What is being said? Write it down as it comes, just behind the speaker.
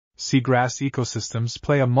Seagrass ecosystems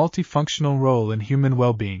play a multifunctional role in human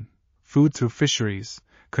well-being: food through fisheries,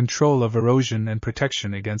 control of erosion and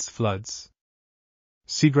protection against floods.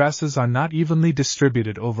 Seagrasses are not evenly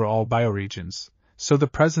distributed over all bioregions, so the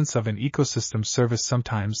presence of an ecosystem service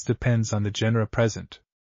sometimes depends on the genera present.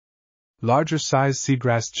 Larger-sized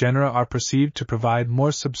seagrass genera are perceived to provide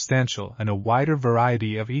more substantial and a wider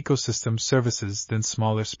variety of ecosystem services than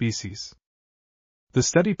smaller species. The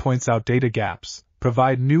study points out data gaps,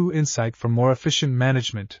 provide new insight for more efficient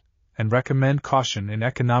management, and recommend caution in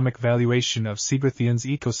economic valuation of seagritheans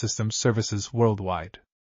ecosystem services worldwide.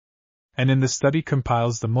 And in the study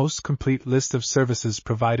compiles the most complete list of services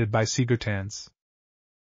provided by seagrasses.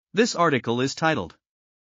 This article is titled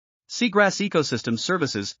Seagrass Ecosystem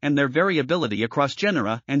Services and Their Variability Across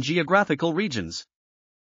Genera and Geographical Regions,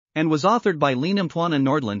 and was authored by Lina Mtwana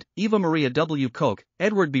Nordlund, Evamaria W. Koch,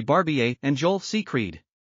 Edward B. Barbier, and Joel C. Creed.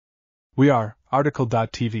 We are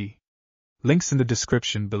article.tv. Links in the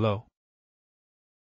description below.